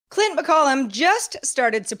Clint McCollum just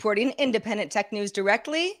started supporting independent tech news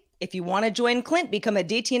directly. If you want to join Clint, become a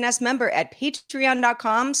DTNS member at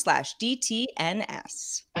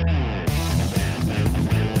patreon.com/DTNS.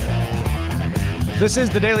 This is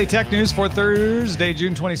the Daily Tech News for Thursday,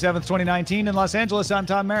 June 27th, 2019. In Los Angeles, I'm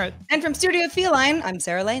Tom Merritt. And from Studio Feline, I'm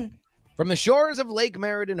Sarah Lane. From the shores of Lake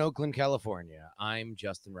Merritt in Oakland, California, I'm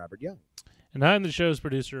Justin Robert Young. And I'm the show's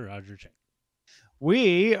producer, Roger Chang.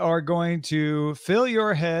 We are going to fill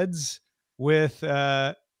your heads with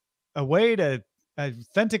a way to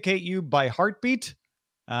authenticate you by heartbeat.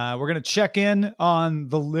 We're going to check in on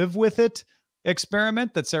the Live With It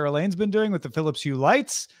experiment that Sarah Lane's been doing with the Philips Hue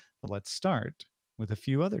lights. But let's start with a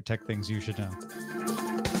few other tech things you should know.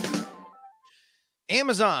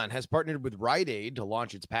 Amazon has partnered with Rite Aid to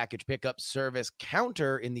launch its package pickup service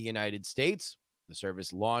Counter in the United States. The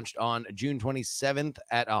service launched on June 27th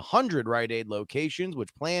at 100 Rite Aid locations,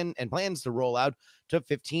 which plans to roll out to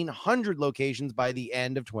 1,500 locations by the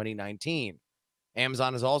end of 2019.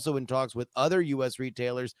 Amazon is also in talks with other U.S.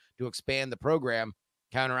 retailers to expand the program.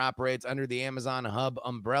 Counter operates under the Amazon Hub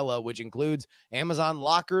umbrella, which includes Amazon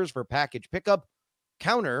lockers for package pickup.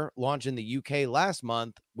 Counter launched in the UK last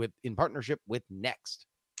month in partnership with Next.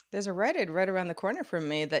 There's a Rite Aid right around the corner from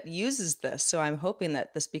me that uses this, so I'm hoping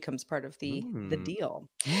that this becomes part of the deal.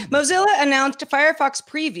 Mozilla announced Firefox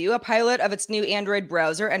Preview, a pilot of its new Android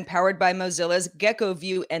browser and powered by Mozilla's Gecko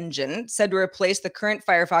View engine, said to replace the current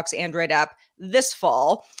Firefox Android app this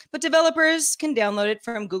fall, but developers can download it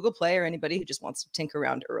from Google Play or anybody who just wants to tinker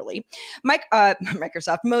around early.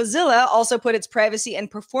 Mozilla also put its privacy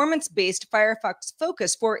and performance-based Firefox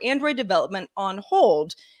focus for Android development on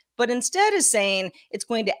hold, but instead is saying it's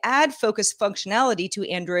going to add Focus functionality to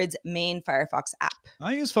Android's main Firefox app.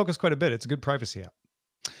 I use Focus quite a bit. It's a good privacy app.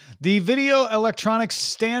 The Video Electronics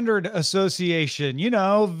Standard Association,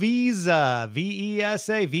 VESA,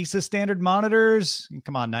 V-E-S-A, VESA standard monitors.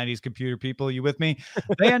 Come on, 90s computer people, you with me?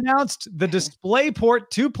 They announced the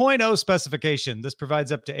DisplayPort 2.0 specification. This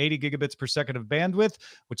provides up to 80 gigabits per second of bandwidth,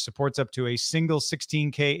 which supports up to a single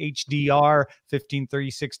 16K HDR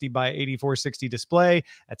 153060 by 8460 display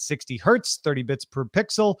at 60 hertz, 30 bits per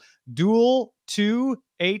pixel, dual 2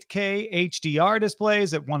 8K HDR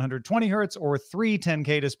displays at 120 hertz or 3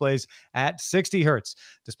 10K displays at 60 hertz.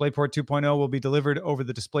 DisplayPort 2.0 will be delivered over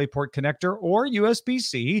the DisplayPort connector or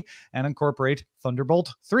USB-C and incorporate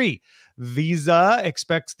Thunderbolt 3. VESA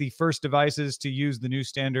expects the first devices to use the new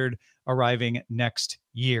standard arriving next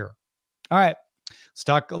year. All right. Let's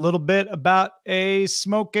talk a little bit about I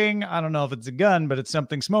don't know if it's a gun, but it's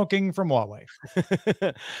something smoking from Huawei.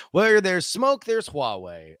 Where there's smoke, there's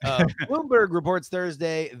Huawei. Bloomberg reports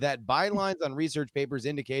Thursday that bylines on research papers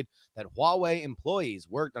indicate that Huawei employees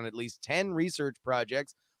worked on at least 10 research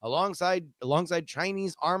projects alongside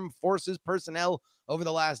Chinese armed forces personnel over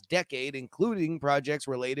the last decade, including projects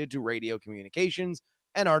related to radio communications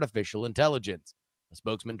and artificial intelligence. A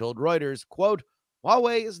spokesman told Reuters, quote,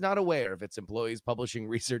 Huawei is not aware of its employees publishing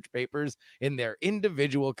research papers in their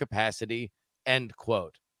individual capacity, end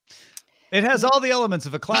quote. It has all the elements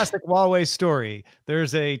of a classic Huawei story.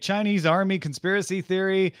 There's a Chinese army conspiracy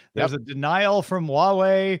theory. There's a denial from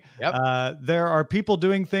Huawei. There are people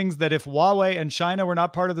doing things that if Huawei and China were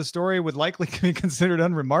not part of the story would likely be considered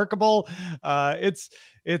unremarkable. It's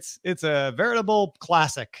a veritable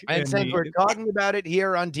classic. And since we're talking about it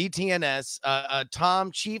here on DTNS,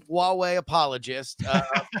 Tom, chief Huawei apologist,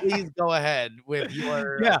 please go ahead with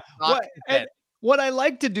your What I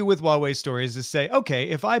like to do with Huawei stories is say, okay,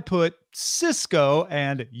 if I put Cisco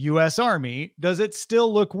and U.S. Army, does it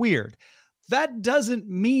still look weird? That doesn't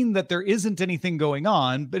mean that there isn't anything going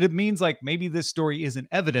on, but it means like maybe this story isn't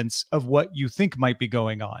evidence of what you think might be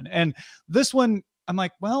going on. And this one, I'm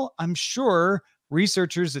like, well, I'm sure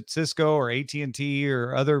researchers at Cisco or AT&T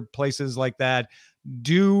or other places like that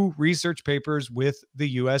do research papers with the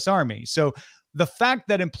U.S. Army. So the fact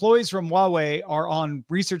that employees from Huawei are on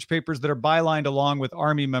research papers that are bylined along with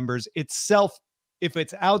Army members itself, if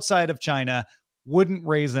it's outside of China, wouldn't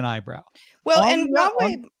raise an eyebrow. Well, and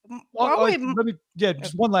Huawei,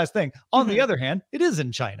 just one last thing. On the other hand, it is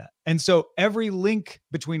in China. And so every link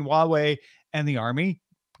between Huawei and the Army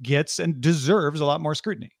gets and deserves a lot more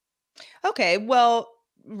scrutiny. Okay, well,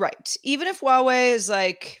 right. Even if Huawei is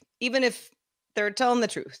even if they're telling the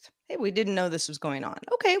truth, hey, we didn't know this was going on.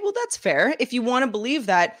 Okay, well, that's fair. If you want to believe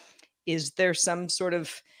that, is there some sort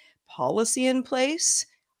of policy in place?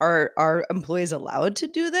 Are employees allowed to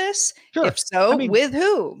do this? Sure. If so, with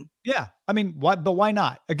whom? Yeah. Why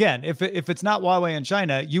not? Again, if it's not Huawei in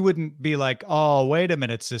China, you wouldn't be like, oh, wait a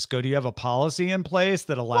minute, Cisco, do you have a policy in place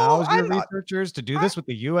that allows your researchers to do this with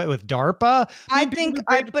the US, with DARPA? I think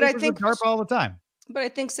DARPA all the time. But I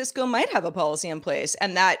think Cisco might have a policy in place,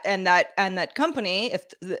 and that company, if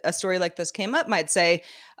a story like this came up, might say,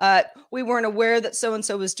 "We weren't aware that so and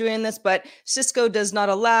so was doing this, but Cisco does not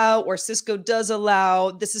allow, or Cisco does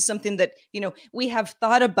allow. This is something that we have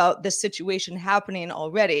thought about this situation happening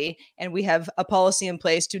already, and we have a policy in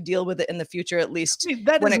place to deal with it in the future, at least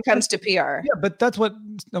when it comes to PR." Yeah, but that's what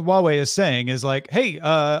Huawei is saying is like, hey,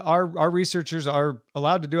 our researchers are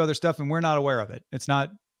allowed to do other stuff, and we're not aware of it. It's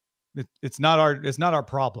not our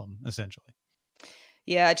problem, essentially.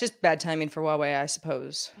 Yeah, just bad timing for Huawei, I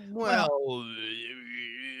suppose. Well,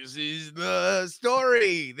 this is the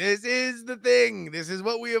story. This is the thing. This is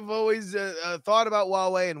what we have always thought about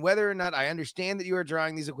Huawei, and whether or not I understand that you are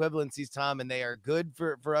drawing these equivalencies, Tom, and they are good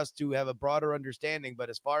for us to have a broader understanding. But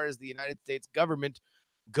as far as the United States government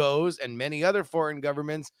goes, and many other foreign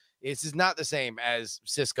governments, this is not the same as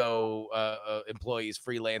Cisco employees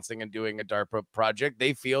freelancing and doing a DARPA project.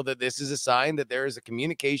 They feel that this is a sign that there is a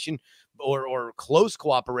communication or close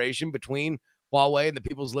cooperation between Huawei and the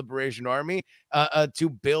People's Liberation Army to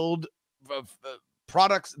build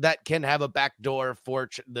products that can have a backdoor for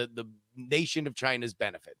the nation of China's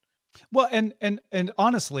benefit. Well, and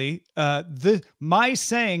honestly, my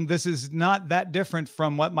saying this is not that different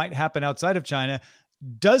from what might happen outside of China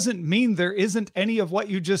doesn't mean there isn't any of what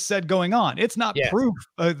you just said going on. It's not proof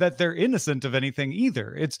that they're innocent of anything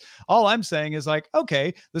either. It's all I'm saying is like,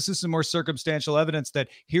 okay, this is some more circumstantial evidence that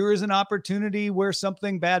here is an opportunity where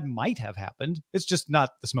something bad might have happened. It's just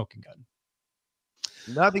not the smoking gun.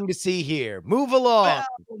 Nothing to see here. Move along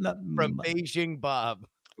from Beijing Bob.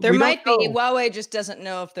 There might be. Huawei just doesn't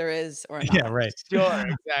know if there is or not. Yeah, right. Sure,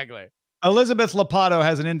 exactly. Elizabeth Lopatto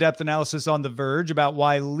has an in-depth analysis on The Verge about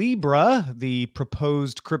why Libra, the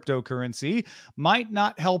proposed cryptocurrency, might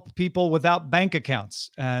not help people without bank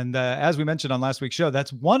accounts. And as we mentioned on last week's show,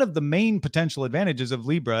 that's one of the main potential advantages of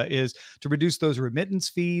Libra is to reduce those remittance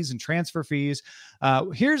fees and transfer fees.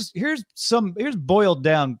 Here's boiled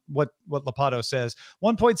down what Lopatto says.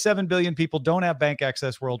 1.7 billion people don't have bank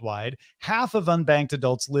access worldwide. Half of unbanked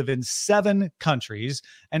adults live in 7 countries,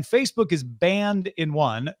 and Facebook is banned in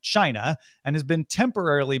one, China, and has been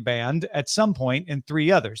temporarily banned at some point in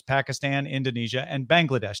 3 others, Pakistan, Indonesia, and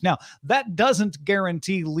Bangladesh. Now, that doesn't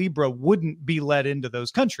guarantee Libra wouldn't be let into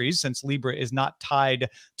those countries, since Libra is not tied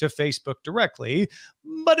to Facebook directly,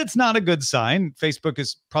 but it's not a good sign. Facebook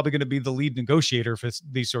is probably going to be the lead negotiator for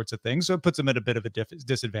these sorts of things, so it puts them at a bit of a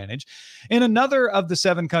disadvantage. In another of the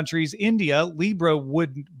 7 countries, India, Libra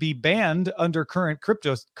would be banned under current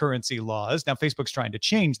cryptocurrency laws. Now, Facebook's trying to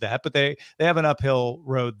change that, but they have an uphill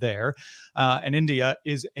road there. And India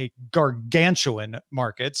is a gargantuan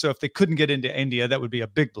market. So if they couldn't get into India, that would be a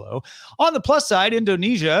big blow. On the plus side,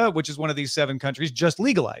 Indonesia, which is one of these 7 countries, just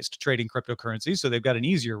legalized trading cryptocurrency. So they've got an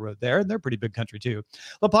easier road there. And they're a pretty big country too.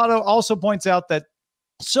 Lopatto also points out that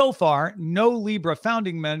so far, no Libra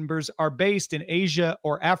founding members are based in Asia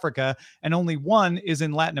or Africa, and only one is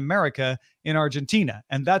in Latin America, in Argentina.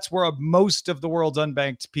 And that's where most of the world's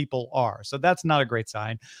unbanked people are. So that's not a great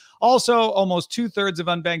sign. Also, almost 2/3 of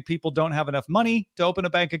unbanked people don't have enough money to open a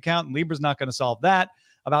bank account, and Libra's not going to solve that.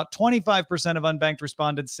 About 25% of unbanked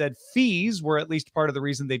respondents said fees were at least part of the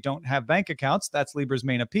reason they don't have bank accounts. That's Libra's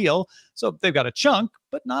main appeal. So they've got a chunk,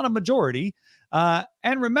 but not a majority.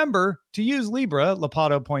 And remember, to use Libra,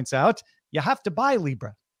 Lopatto points out, you have to buy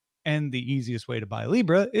Libra. And the easiest way to buy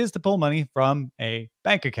Libra is to pull money from a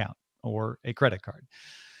bank account or a credit card.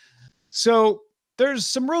 So there's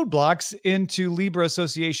some roadblocks into Libra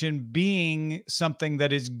association being something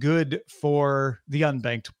that is good for the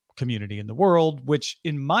unbanked community in the world, which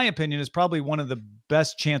in my opinion is probably one of the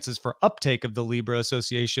best chances for uptake of the Libra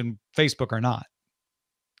association, Facebook or not.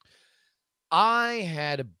 I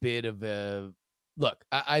had a bit of a look.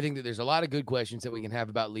 I think that there's a lot of good questions that we can have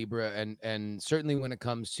about Libra, and certainly when it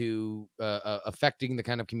comes to affecting the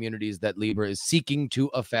kind of communities that Libra is seeking to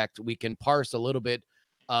affect, we can parse a little bit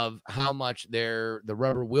of how much the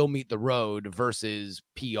rubber will meet the road versus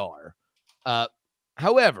PR.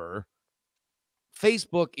 However,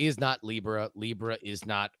 Facebook is not Libra. Libra is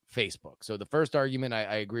not Facebook. So the first argument,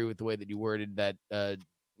 I agree with the way that you worded that, a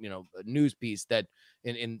news piece that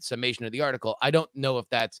in summation of the article, I don't know if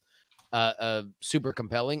that's super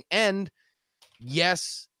compelling. And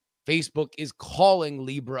yes, Facebook is calling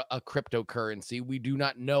Libra a cryptocurrency. We do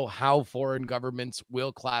not know how foreign governments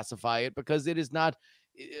will classify it because it is not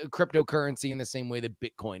a cryptocurrency in the same way that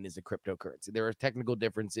Bitcoin is a cryptocurrency. There are technical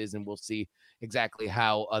differences, and we'll see exactly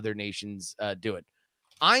how other nations do it.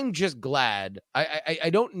 I'm just glad. I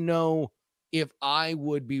don't know if I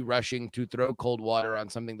would be rushing to throw cold water on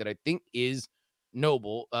something that I think is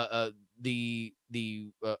noble. The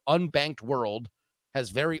unbanked world has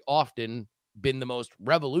very often been the most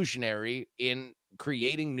revolutionary in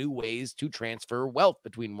creating new ways to transfer wealth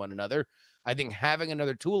between one another. I think having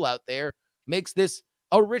another tool out there makes this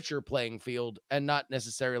a richer playing field, and not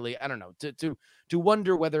necessarily, I don't know, to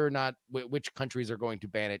wonder whether or not which countries are going to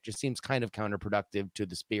ban it just seems kind of counterproductive to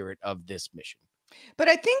the spirit of this mission. But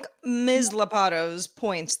I think Ms. Lopatto's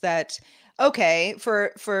points that, okay,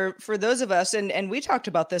 for those of us, and we talked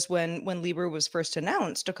about this when Libra was first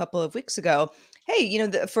announced a couple of weeks ago. Hey, you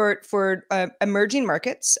know, for emerging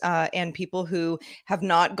markets and people who have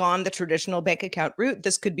not gone the traditional bank account route,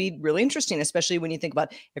 this could be really interesting, especially when you think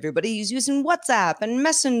about everybody's using WhatsApp and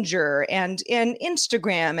Messenger and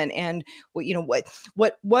Instagram and what, you know,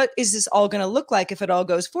 what is this all going to look like if it all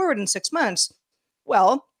goes forward in 6 months?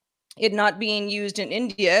 Well, it not being used in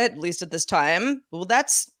India, at least at this time, well,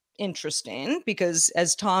 that's interesting because,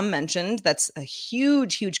 as Tom mentioned, that's a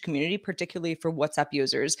huge community, particularly for WhatsApp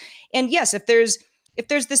users. And yes, if there's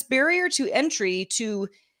this barrier to entry to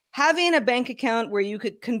having a bank account where you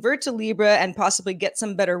could convert to Libra and possibly get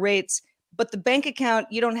some better rates, but the bank account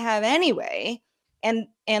you don't have anyway, and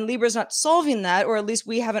Libra's not solving that, or at least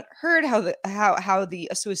we haven't heard how the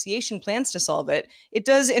association plans to solve it, it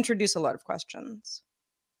does introduce a lot of questions.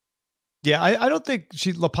 Yeah, I don't think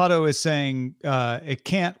Lopatto is saying it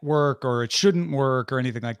can't work or it shouldn't work or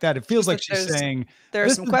anything like that. It feels like she's saying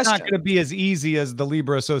there's some questions. Not going to be as easy as the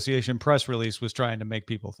Libra Association press release was trying to make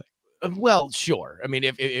people think. Well, sure. I mean,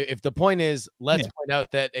 if the point is, let's point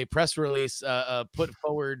out that a press release put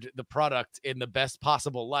forward the product in the best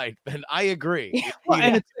possible light, then I agree. Yeah. Well,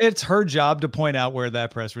 and it's her job to point out where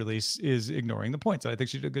that press release is ignoring the points. I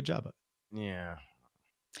think she did a good job of it. Yeah.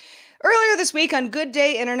 Earlier this week on Good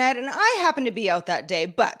Day Internet, and I happened to be out that day,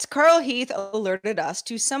 but Carl Heath alerted us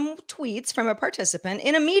to some tweets from a participant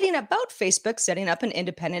in a meeting about Facebook setting up an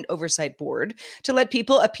independent oversight board to let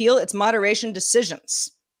people appeal its moderation decisions.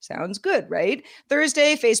 Sounds good, right?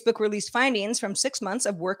 Thursday, Facebook released findings from 6 months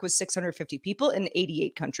of work with 650 people in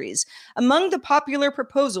 88 countries. Among the popular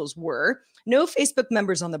proposals were no Facebook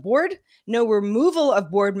members on the board, no removal of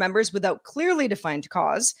board members without clearly defined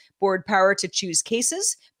cause, board power to choose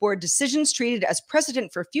cases, board decisions treated as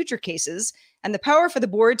precedent for future cases, and the power for the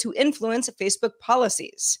board to influence Facebook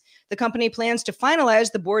policies. The company plans to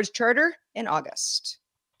finalize the board's charter in August.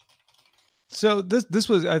 So this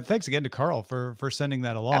was thanks again to Carl for sending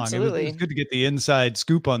that along. Absolutely. It was good to get the inside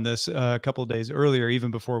scoop on this a couple of days earlier,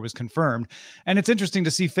 even before it was confirmed. And it's interesting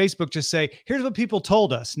to see Facebook just say, here's what people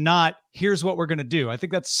told us, not here's what we're going to do. I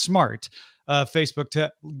think that's smart, Facebook,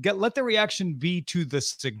 to let the reaction be to the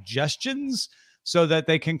suggestions so that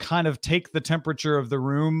they can kind of take the temperature of the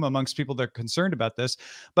room amongst people that are concerned about this.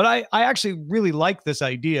 But I actually really like this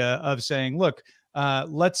idea of saying, look,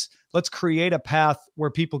 let's create a path where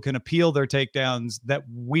people can appeal their takedowns that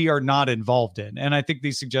we are not involved in. And I think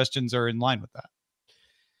these suggestions are in line with that.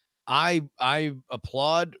 I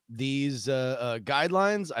applaud these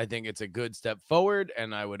guidelines. I think it's a good step forward,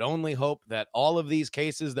 and I would only hope that all of these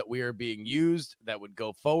cases that we are being used that would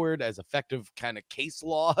go forward as effective kind of case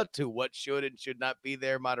law to what should and should not be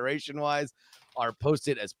there moderation wise are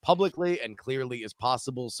posted as publicly and clearly as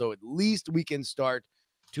possible. So at least we can start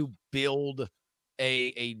to build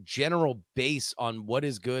a general base on what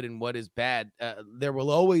is good and what is bad. There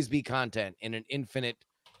will always be content in an infinite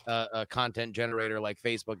content generator like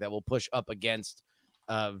Facebook that will push up against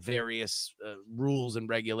various rules and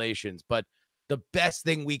regulations. But the best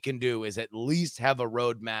thing we can do is at least have a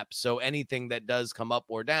roadmap. So anything that does come up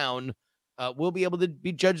or down, we'll be able to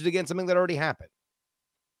be judged against something that already happened.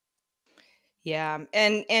 Yeah.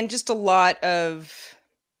 And just a lot of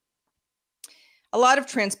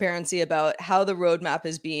transparency about how the roadmap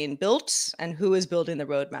is being built and who is building the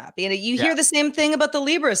roadmap. You know, you hear the same thing about the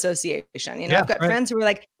Libra Association. You know, I've got friends who are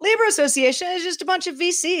like, Libra Association is just a bunch of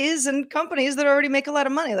VCs and companies that already make a lot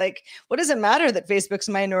of money. Like, what does it matter that Facebook's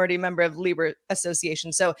a minority member of Libra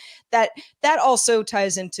Association? So that also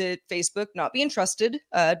ties into Facebook not being trusted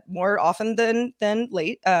more often than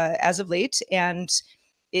late, as of late. And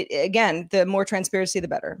again, the more transparency, the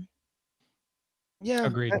better. Yeah,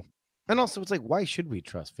 agreed. And also, it's like, why should we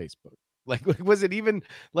trust Facebook? Like, was it even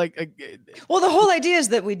like? Well, the whole idea is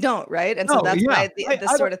that we don't, right? And so that's why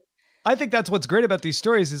I think that's what's great about these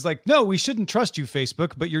stories is like, no, we shouldn't trust you,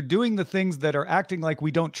 Facebook, but you're doing the things that are acting like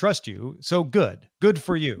we don't trust you. So good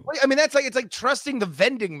for you. I mean, it's like trusting the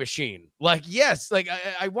vending machine. Like, yes, like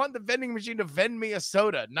I want the vending machine to vend me a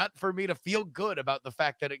soda, not for me to feel good about the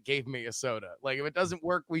fact that it gave me a soda. Like, if it doesn't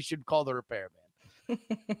work, we should call the repairman.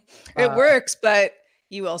 It works, but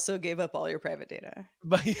you also gave up all your private data.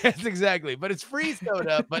 But yes, exactly. But it's free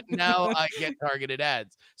soda, but now I get targeted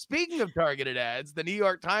ads. Speaking of targeted ads, the New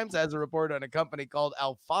York Times has a report on a company called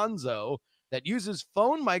Alfonso that uses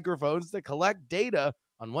phone microphones to collect data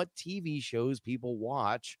on what TV shows people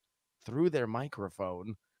watch through their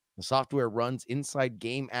microphone. The software runs inside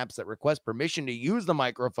game apps that request permission to use the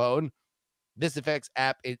microphone. This affects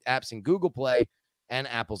apps in Google Play and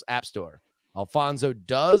Apple's App Store. Alfonso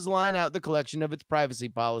does line out the collection of its privacy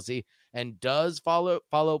policy and does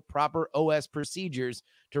follow proper OS procedures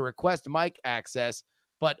to request mic access.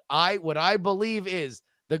 But what I believe is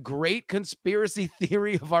the great conspiracy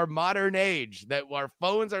theory of our modern age, that our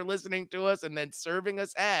phones are listening to us and then serving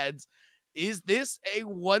us ads. Is this a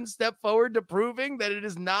one step forward to proving that it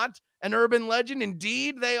is not an urban legend?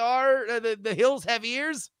 Indeed, they are. The hills have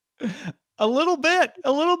ears. A little bit.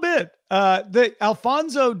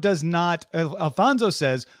 Alfonso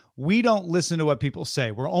says, we don't listen to what people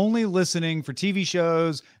say. We're only listening for TV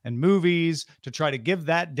shows and movies to try to give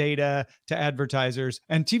that data to advertisers.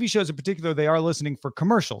 And TV shows in particular, they are listening for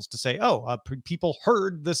commercials to say, people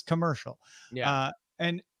heard this commercial. Yeah.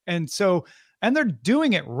 And they're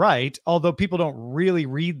doing it right, although people don't really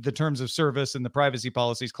read the terms of service and the privacy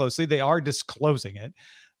policies closely. They are disclosing it.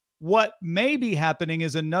 What may be happening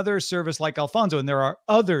is another service like Alfonso, and there are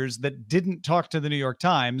others that didn't talk to the New York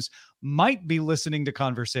Times, might be listening to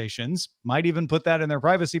conversations, might even put that in their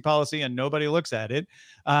privacy policy and nobody looks at it,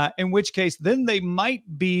 in which case then they might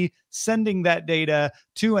be sending that data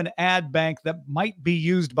to an ad bank that might be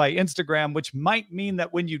used by Instagram, which might mean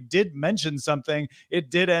that when you did mention something, it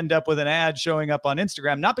did end up with an ad showing up on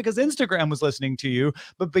Instagram, not because Instagram was listening to you,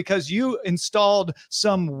 but because you installed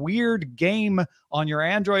some weird game on your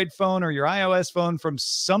Android phone or your iOS phone from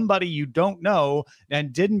somebody you don't know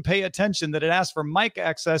and didn't pay attention that it asked for mic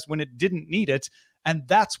access when it didn't need it. And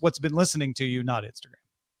that's what's been listening to you, not Instagram.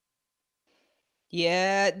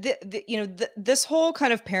 Yeah. This whole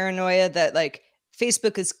kind of paranoia that like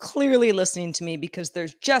Facebook is clearly listening to me because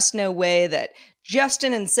there's just no way that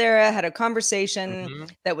Justin and Sarah had a conversation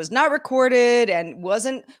that was not recorded and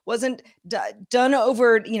wasn't done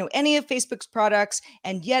over, any of Facebook's products.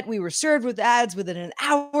 And yet we were served with ads within an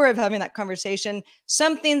hour of having that conversation.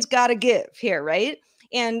 Something's got to give here, right?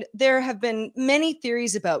 And there have been many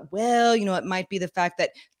theories about, it might be the fact that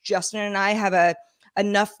Justin and I have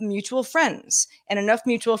enough mutual friends and enough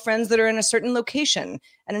mutual friends that are in a certain location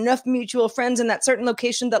and enough mutual friends in that certain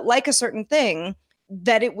location that like a certain thing,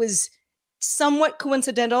 that it was somewhat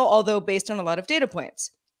coincidental, although based on a lot of data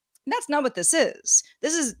points. And that's not what this is.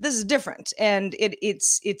 This is different. And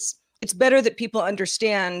it's better that people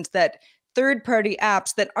understand that third-party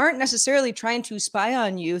apps that aren't necessarily trying to spy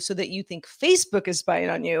on you so that you think Facebook is spying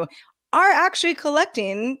on you are actually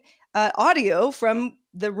collecting audio from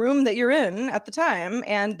the room that you're in at the time.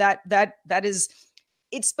 And that is,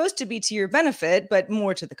 it's supposed to be to your benefit, but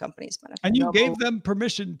more to the company's benefit. And you gave them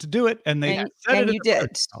permission to do it, and they said it you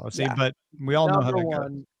did. Policy, yeah. But we all know how that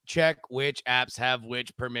goes. Check which apps have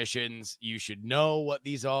which permissions. You should know what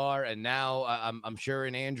these are. And now I'm sure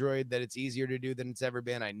in Android that it's easier to do than it's ever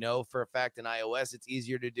been. I know for a fact in iOS it's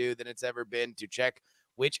easier to do than it's ever been to check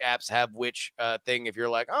which apps have which thing. If you're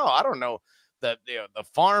like, I don't know, the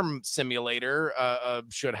farm simulator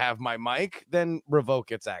should have my mic, then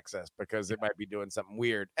revoke its access because it might be doing something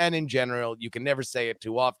weird. And in general, you can never say it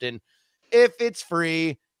too often. If it's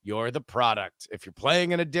free, you're the product. If you're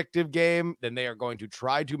playing an addictive game, then they are going to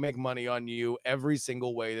try to make money on you every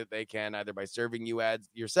single way that they can, either by serving you ads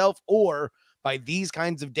yourself or by these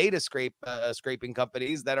kinds of data scraping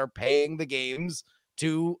companies that are paying the games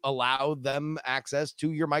to allow them access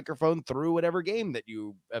to your microphone through whatever game that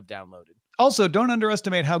you have downloaded. Also, don't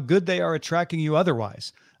underestimate how good they are at tracking you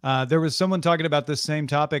otherwise. There was someone talking about this same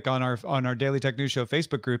topic on our Daily Tech News Show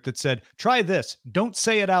Facebook group that said, try this. Don't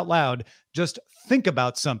say it out loud. Just think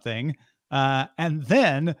about something and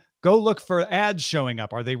then go look for ads showing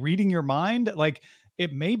up. Are they reading your mind? Like,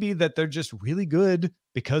 it may be that they're just really good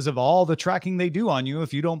because of all the tracking they do on you.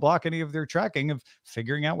 If you don't block any of their tracking, of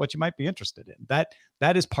figuring out what you might be interested in.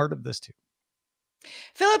 That is part of this too.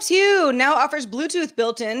 Philips Hue now offers Bluetooth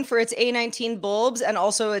built-in for its A19 bulbs and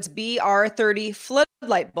also its BR30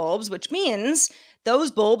 floodlight bulbs, which means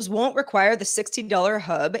those bulbs won't require the $60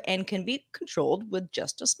 hub and can be controlled with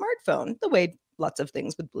just a smartphone, the way lots of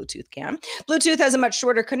things with Bluetooth can. Bluetooth has a much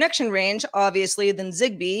shorter connection range, obviously, than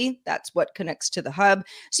Zigbee. That's what connects to the hub.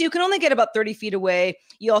 So you can only get about 30 feet away.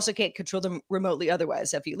 You also can't control them remotely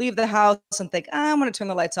otherwise. If you leave the house and think, I want to turn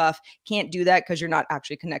the lights off, can't do that because you're not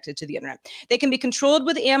actually connected to the internet. They can be controlled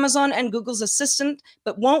with Amazon and Google's Assistant,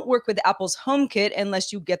 but won't work with Apple's HomeKit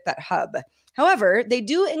unless you get that hub. However, they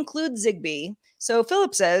do include Zigbee, So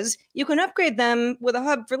Philips says you can upgrade them with a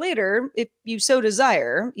hub for later if you so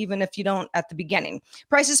desire, even if you don't at the beginning.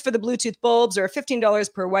 Prices for the Bluetooth bulbs are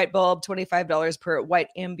 $15 per white bulb, $25 per white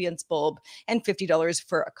ambience bulb, and $50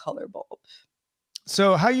 for a color bulb.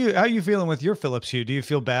 So how you feeling with your Philips Hue? Do you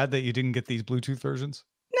feel bad that you didn't get these Bluetooth versions?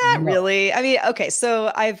 Not really. I mean, okay,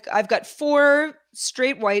 so I've got 4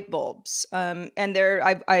 straight white bulbs, and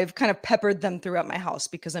I've kind of peppered them throughout my house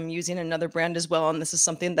because I'm using another brand as well, and this is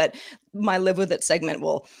something that my Live With It segment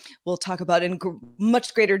will talk about in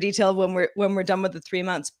much greater detail when we're done with the 3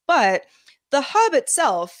 months. But the hub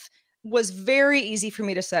itself was very easy for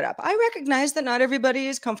me to set up. I recognize that not everybody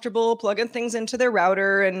is comfortable plugging things into their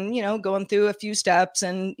router and going through a few steps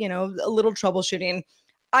and a little troubleshooting.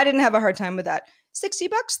 I didn't have a hard time with that. $60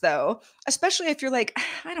 though, especially if you're like,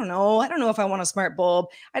 I don't know if I want a smart bulb.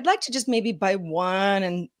 I'd like to just maybe buy one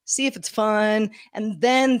and see if it's fun and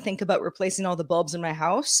then think about replacing all the bulbs in my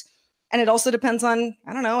house. And it also depends on,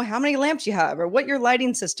 I don't know, how many lamps you have or what your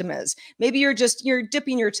lighting system is. Maybe you're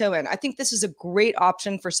dipping your toe in. I think this is a great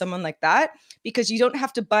option for someone like that because you don't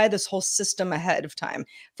have to buy this whole system ahead of time.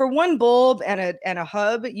 For one bulb and a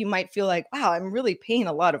hub, you might feel like, wow, I'm really paying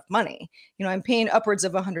a lot of money. I'm paying upwards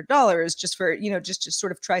of $100 just for, just to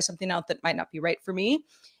sort of try something out that might not be right for me.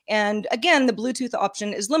 And again, the Bluetooth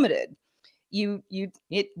option is limited.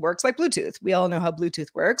 It works like Bluetooth. We all know how Bluetooth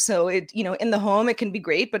works. So in the home, it can be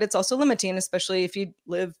great, but it's also limiting, especially if you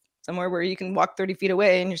live somewhere where you can walk 30 feet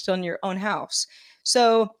away and you're still in your own house.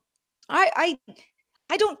 So I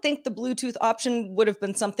don't think the Bluetooth option would have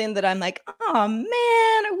been something that I'm like, oh man,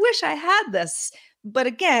 I wish I had this. But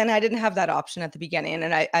again, I didn't have that option at the beginning,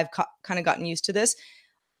 and I've kind of gotten used to this.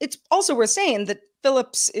 It's also worth saying that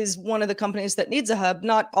Philips is one of the companies that needs a hub.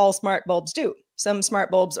 Not all smart bulbs do. Some smart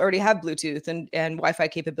bulbs already have Bluetooth and Wi-Fi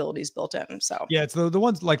capabilities built in. So yeah, it's the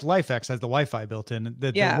ones like LifeX has the Wi-Fi built in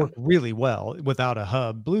that work really well without a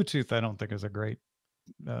hub. Bluetooth, I don't think is a great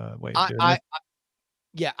way of doing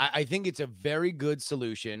it. I think it's a very good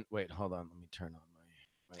solution. Wait, hold on. Let me turn on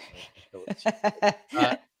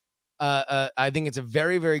my I think it's a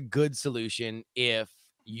very, very good solution if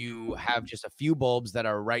you have just a few bulbs that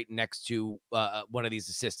are right next to one of these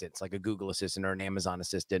assistants, like a Google Assistant or an Amazon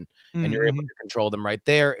Assistant, and you're able to control them right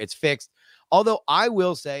there. It's fixed. Although I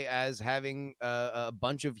will say, as having a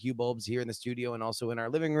bunch of Hue bulbs here in the studio and also in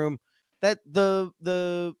our living room, that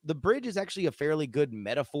the Bridge is actually a fairly good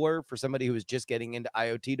metaphor for somebody who is just getting into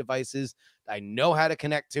IoT devices. I know how to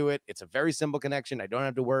connect to it. It's a very simple connection. I don't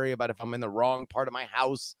have to worry about if I'm in the wrong part of my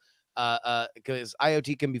house, because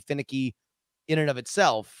IoT can be finicky in and of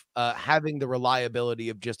itself. Having the reliability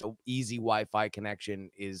of just an easy Wi-Fi connection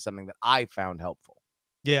is something that I found helpful.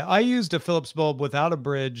 Yeah, I used a Philips bulb without a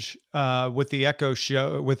bridge with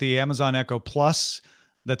the Amazon Echo Plus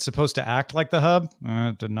that's supposed to act like the hub.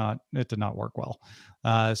 It did not work well.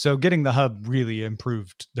 So getting the hub really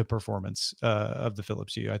improved the performance of the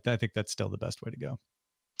Philips Hue. I think that's still the best way to go.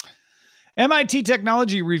 MIT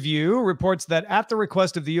Technology Review reports that at the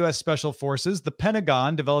request of the U.S. Special Forces, the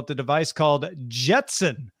Pentagon developed a device called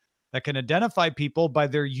Jetson that can identify people by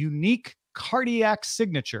their unique cardiac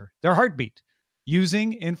signature, their heartbeat,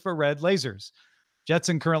 using infrared lasers.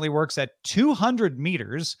 Jetson currently works at 200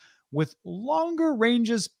 meters with longer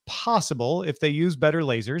ranges possible if they use better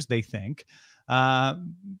lasers, they think.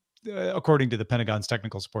 According to the Pentagon's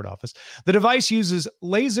Technical Support Office. The device uses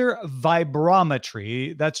laser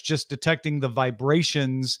vibrometry. That's just detecting the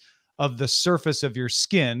vibrations of the surface of your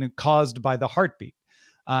skin caused by the heartbeat.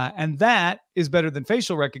 And that is better than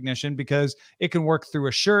facial recognition because it can work through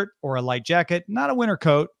a shirt or a light jacket, not a winter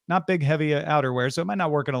coat, not big, heavy outerwear. So it might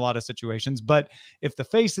not work in a lot of situations. But if the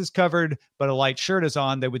face is covered, but a light shirt is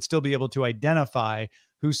on, they would still be able to identify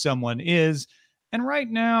who someone is. And right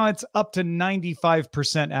now, it's up to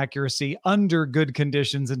 95% accuracy under good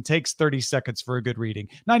conditions and takes 30 seconds for a good reading.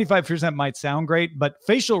 95% might sound great, but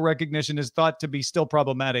facial recognition is thought to be still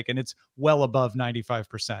problematic, and it's well above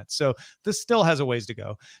 95%. So this still has a ways to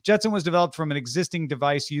go. Jetson was developed from an existing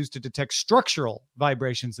device used to detect structural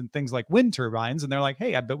vibrations in things like wind turbines. And they're like,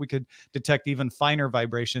 hey, I bet we could detect even finer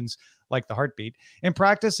vibrations like the heartbeat. In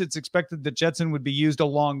practice, it's expected that Jetson would be used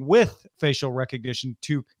along with facial recognition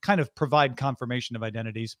to kind of provide confirmation of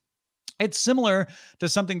identities. It's similar to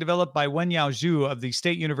something developed by Wenyao Zhu of the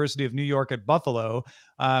State University of New York at Buffalo,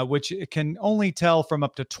 which can only tell from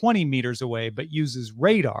up to 20 meters away, but uses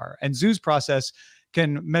radar. And Zhu's process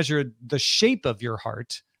can measure the shape of your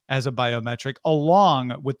heart as a biometric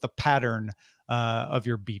along with the pattern of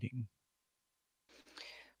your beating.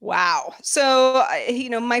 Wow. So,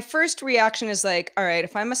 my first reaction is like, all right,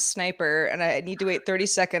 if I'm a sniper and I need to wait 30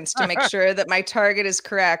 seconds to make sure that my target is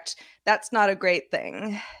correct, that's not a great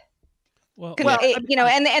thing. Well,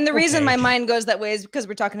 and the reason okay. my mind goes that way is because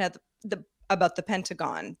we're talking about the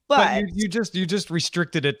Pentagon. But you just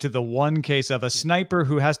restricted it to the one case of a sniper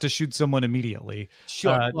who has to shoot someone immediately.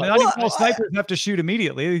 Sure. Not even all snipers have to shoot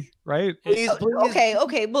immediately, right? Please.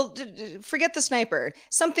 Okay. Well, forget the sniper.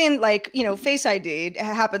 Something like, Face ID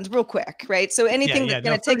happens real quick, right? So anything that's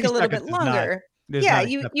going to take a little bit longer.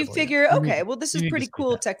 You figure, okay, well, this is pretty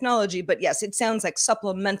cool technology, but yes, it sounds like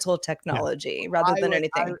supplemental technology rather than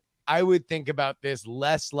anything. I would think about this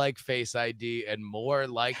less like Face ID and more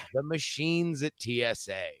like the machines at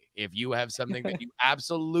TSA. If you have something that you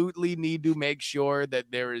absolutely need to make sure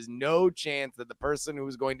that there is no chance that the person who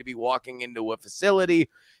is going to be walking into a facility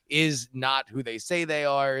is not who they say they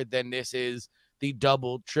are, then this is the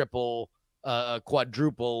double, triple,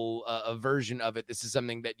 quadruple version of it. This is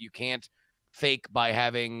something that you can't fake by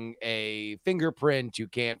having a fingerprint. You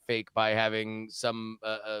can't fake by having some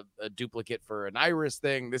a duplicate for an iris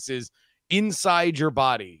thing. This is inside your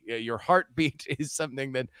body. Your heartbeat is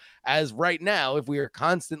something that, as right now, if we are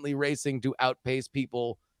constantly racing to outpace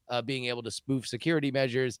people being able to spoof security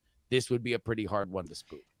measures, this would be a pretty hard one to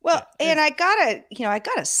spoof. Well, and I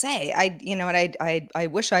gotta say, I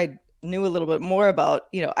wish I knew a little bit more about,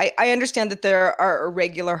 I understand that there are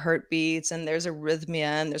irregular heartbeats and there's arrhythmia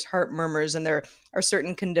and there's heart murmurs and there are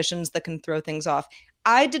certain conditions that can throw things off.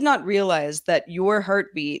 I did not realize that your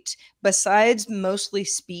heartbeat, besides mostly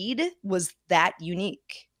speed, was that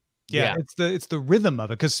unique. Yeah, it's the rhythm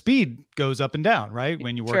of it, because speed goes up and down, right?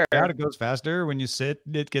 When you work out, it goes faster. When you sit,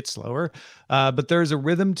 it gets slower. But there's a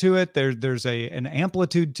rhythm to it. There's an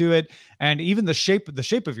amplitude to it, and even the shape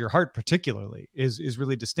of your heart, particularly, is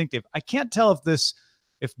really distinctive. I can't tell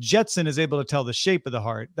if Jetson is able to tell the shape of the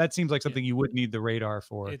heart. That seems like something you would need the radar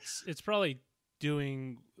for. It's probably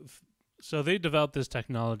doing. So they developed this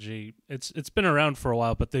technology. It's been around for a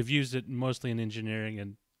while, but they've used it mostly in engineering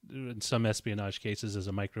and in some espionage cases as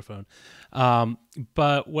a microphone.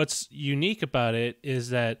 But what's unique about it is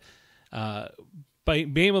that by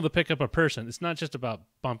being able to pick up a person, it's not just about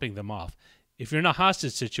bumping them off. If you're in a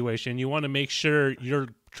hostage situation, you want to make sure you're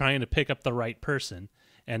trying to pick up the right person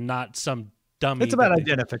and not some dummy. It's about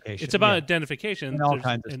identification. It's about identification. In all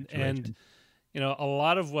kinds of situations. And a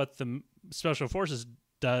lot of what the Special Forces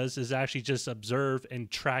does is actually just observe and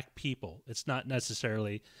track people. It's not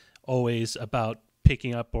necessarily always about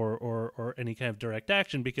picking up or any kind of direct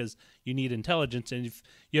action, because you need intelligence, and if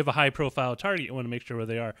you have a high profile target, you want to make sure where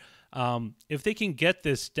they are. If they can get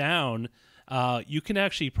this down, you can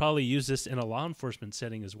actually probably use this in a law enforcement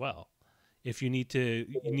setting as well. If you need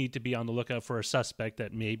to be on the lookout for a suspect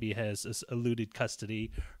that maybe has eluded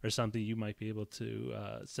custody or something, you might be able to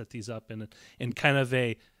set these up in kind of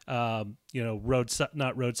a not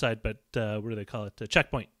roadside, but what do they call it? A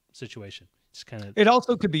checkpoint situation. It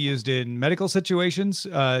also could be used in medical situations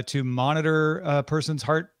to monitor a person's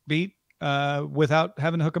heartbeat without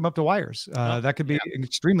having to hook them up to wires. That could be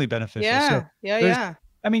extremely beneficial. Yeah.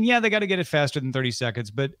 I mean, they got to get it faster than 30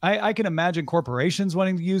 seconds, but I can imagine corporations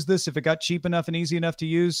wanting to use this if it got cheap enough and easy enough to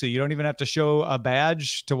use, so you don't even have to show a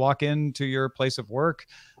badge to walk into your place of work.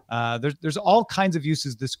 There's all kinds of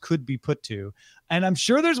uses this could be put to, and I'm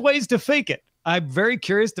sure there's ways to fake it. I'm very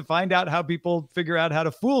curious to find out how people figure out how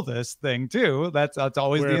to fool this thing too. That's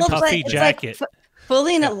always the puffy jacket. Like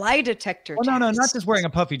fooling a lie detector. Well, no, not just wearing a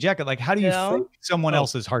puffy jacket. Like, how do you fake someone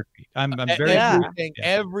else's heartbeat? I'm very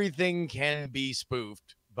everything can be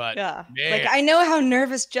spoofed, but man. Like, I know how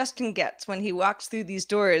nervous Justin gets when he walks through these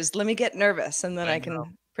doors. Let me get nervous, and then I can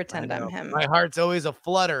pretend I'm him. My heart's always a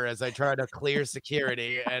flutter as I try to clear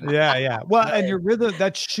security. And well, and your rhythm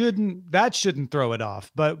that shouldn't throw it off.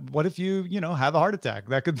 But what if you have a heart attack?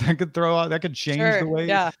 That could change the way.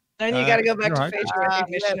 Yeah, then you got to go back to facial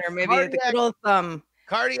recognition or maybe the good old thumb.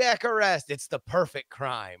 Cardiac arrest. It's the perfect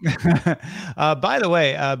crime. By the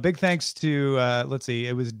way, big thanks to let's see,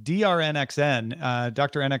 it was DRNXN,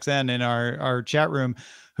 Dr. NXN in our chat room,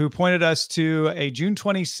 who pointed us to a June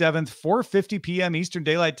 27th, 4:50 p.m. Eastern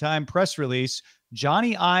Daylight Time press release.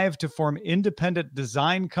 Jony Ive to form independent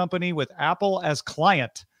design company with Apple as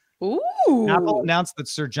client. Ooh. Apple announced that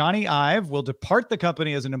Sir Jony Ive will depart the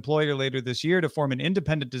company as an employer later this year to form an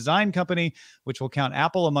independent design company, which will count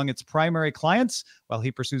Apple among its primary clients. While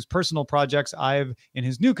he pursues personal projects, Ive in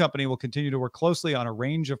his new company will continue to work closely on a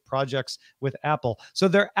range of projects with Apple. So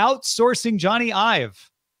they're outsourcing Jony Ive.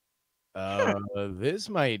 This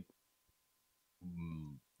might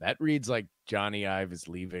that reads like Jony Ive is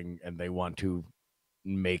leaving and they want to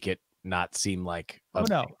make it not seem like it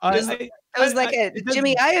was like a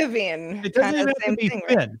Jimmy Iovine. It doesn't even have to be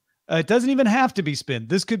spin. It doesn't even have to be spin.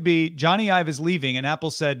 This could be Jony Ive is leaving and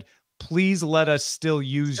Apple said, please let us still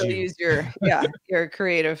use Still you. use your your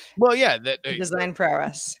creative Well, yeah, design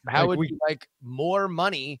prowess. how Like, would we- you like more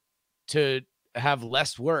money to have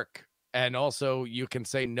less work? And also you can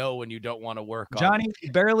say no when you don't want to work on Johnny,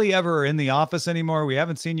 you barely ever in the office anymore. We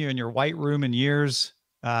haven't seen you in your white room in years.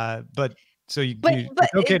 But so But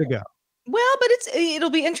it's okay to go. Well, but it'll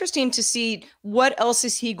be interesting to see what else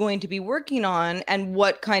is he going to be working on and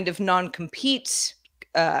what kind of non-compete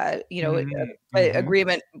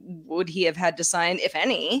agreement would he have had to sign, if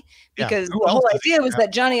any, because Who the else whole does he idea was have?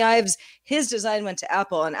 that Johnny Ives, his design went to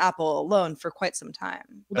Apple and Apple alone for quite some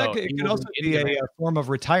time. Well, Oh, it he could will also be in be a form of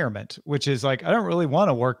retirement, which is like, I don't really want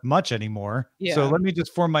to work much anymore. So Yeah. let me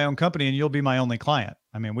just form my own company and you'll be my only client.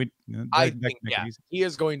 I mean, I that think, can make it easy. he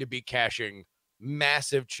is going to be cashing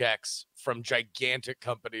massive checks from gigantic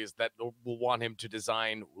companies that will want him to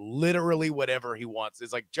design literally whatever he wants.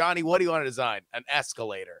 It's like, Johnny, what do you want to design? An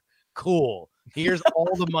escalator. Cool. Here's all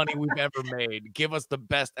the money we've ever made. Give us the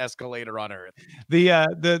best escalator on earth.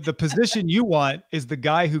 The position you want is the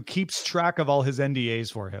guy who keeps track of all his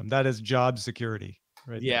NDAs for him. That is job security.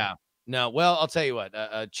 Right. Yeah. No, well, I'll tell you what.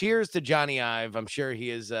 Cheers to Johnny Ive. I'm sure he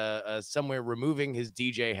is somewhere removing his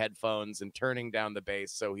DJ headphones and turning down the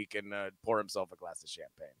bass so he can pour himself a glass of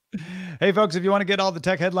champagne. Hey, folks, if you want to get all the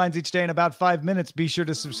tech headlines each day in about 5 minutes, be sure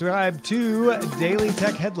to subscribe to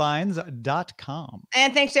dailytechheadlines.com.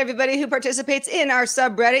 And thanks to everybody who participates in our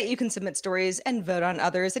subreddit. You can submit stories and vote on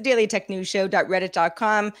others at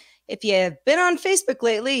dailytechnewsshow.reddit.com. If you have been on Facebook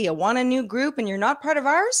lately, you want a new group and you're not part of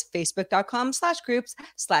ours,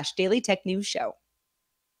 facebook.com/groups/Daily Tech News Show.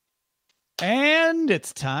 And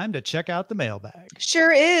it's time to check out the mailbag.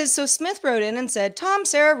 Sure is. So Smith wrote in and said, Tom,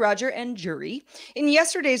 Sarah, Roger, and jury, in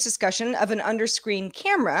yesterday's discussion of an under-screen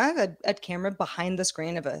camera, a camera behind the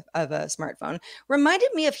screen of a smartphone,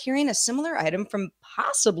 reminded me of hearing a similar item from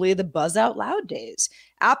possibly the Buzz Out Loud days.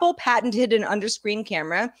 Apple patented an under-screen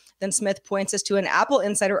camera. Then Smith points us to an Apple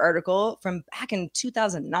Insider article from back in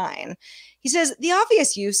 2009. He says, the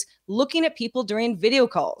obvious use, looking at people during video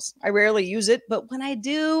calls. I rarely use it, but when I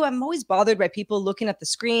do, I'm always bothered by people looking at the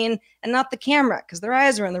screen and not the camera because their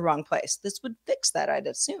eyes are in the wrong place. This would fix that, I'd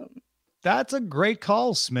assume. That's a great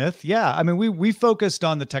call, Smith. Yeah, I mean, we focused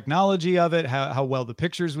on the technology of it, how well the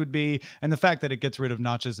pictures would be, and the fact that it gets rid of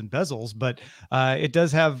notches and bezels. But it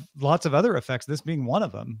does have lots of other effects. This being one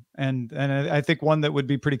of them, and I think one that would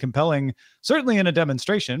be pretty compelling, certainly in a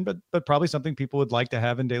demonstration, but probably something people would like to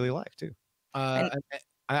have in daily life too. I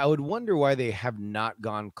would wonder why they have not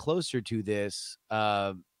gone closer to this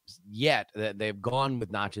yet. That they've gone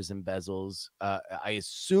with notches and bezels. I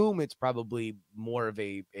assume it's probably more of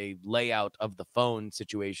a layout of the phone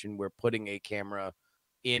situation where putting a camera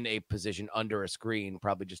in a position under a screen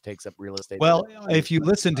probably just takes up real estate. Well, if you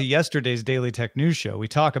listen to yesterday's Daily Tech News Show, we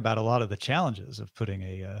talk about a lot of the challenges of putting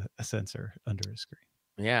a sensor under a screen.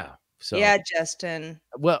 Yeah. So yeah, Justin.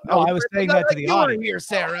 Well, I was saying that to the audience here,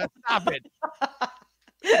 Sarah. Stop it.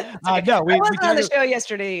 No, I wasn't on the show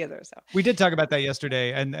yesterday either. So we did talk about that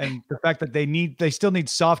yesterday, and the fact that they still need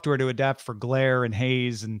software to adapt for glare and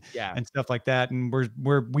haze and stuff like that, and we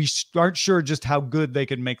aren't sure just how good they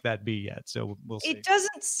can make that be yet. So we'll see. It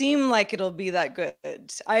doesn't seem like it'll be that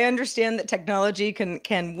good. I understand that technology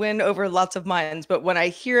can win over lots of minds, but when I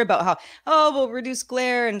hear about how we'll reduce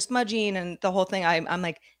glare and smudging and the whole thing, I'm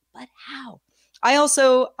like, but how? I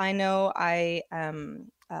know I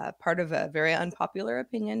am part of a very unpopular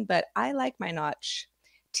opinion, but I like my notch.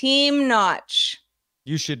 Team notch.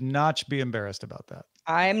 You should not be embarrassed about that.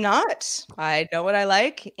 I'm not. I know what I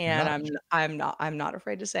like, and I'm not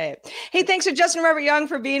afraid to say it. Hey, thanks to Justin Robert Young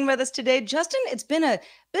for being with us today. Justin, it's been a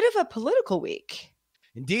bit of a political week.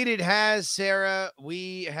 Indeed, it has, Sarah.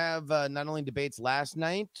 We have not only debates last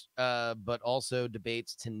night, but also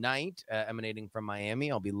debates tonight emanating from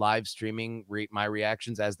Miami. I'll be live streaming my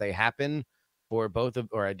reactions as they happen for both of,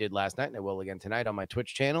 or I did last night, and I will again tonight on my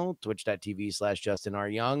Twitch channel, twitch.tv/Justin R.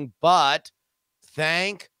 Young. But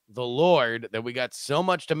thank the Lord that we got so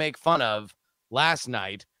much to make fun of last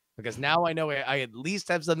night, because now I know I at least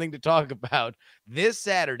have something to talk about. This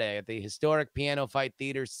Saturday at the historic Piano Fight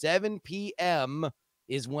Theater, 7 p.m.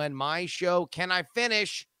 is when my show, Can I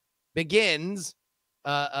Finish, begins.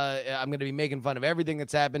 I'm going to be making fun of everything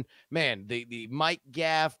that's happened. Man, the Mike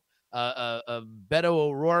Gaff, Beto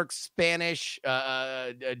O'Rourke Spanish,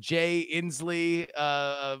 Jay Inslee,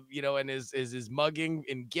 and his mugging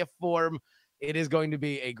in GIF form. It is going to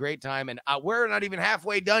be a great time, and we're not even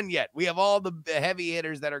halfway done yet. We have all the heavy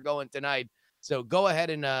hitters that are going tonight, so go ahead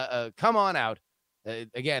and come on out.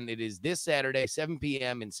 Again, it is this Saturday, 7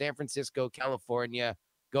 p.m. in San Francisco, California.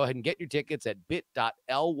 Go ahead and get your tickets at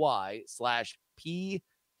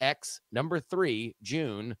bit.ly/PX3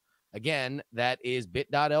 June. Again, that is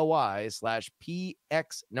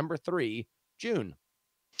bit.ly/PX3 June.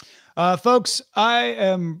 Folks, I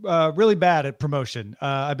am really bad at promotion.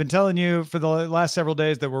 I've been telling you for the last several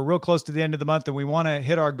days that we're real close to the end of the month and we want to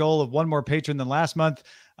hit our goal of one more patron than last month.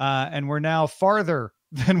 And we're now farther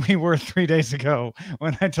than we were 3 days ago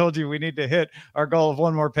when I told you we need to hit our goal of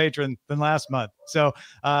one more patron than last month. So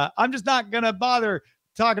I'm just not going to bother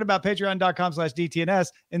talking about patreon.com/DTNS.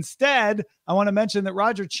 Instead, I want to mention that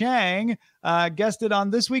Roger Chang guested on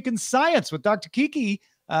This Week in Science with Dr. Kiki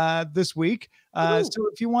this week. So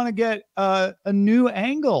if you want to get a new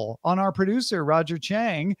angle on our producer, Roger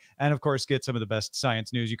Chang, and of course, get some of the best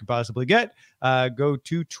science news you can possibly get, go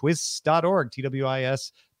to twists.org,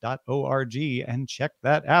 TWIS.org, and check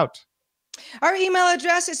that out. Our email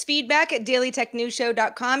address is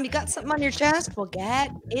feedback@dailytechnewsshow.com. You got something on your chest? Well, get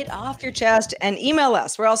it off your chest and email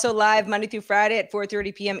us. We're also live Monday through Friday at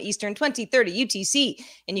 4:30 p.m. Eastern, 20:30 UTC.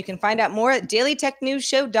 And you can find out more at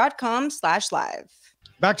dailytechnewsshow.com/live.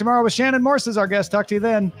 Back tomorrow with Shannon Morse as our guest. Talk to you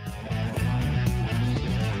then.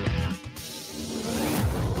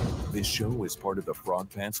 This show is part of the Frog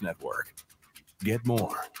Pants Network. Get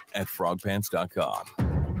more at frogpants.com.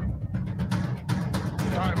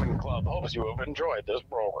 Diamond Club hopes you have enjoyed this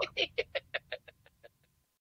program.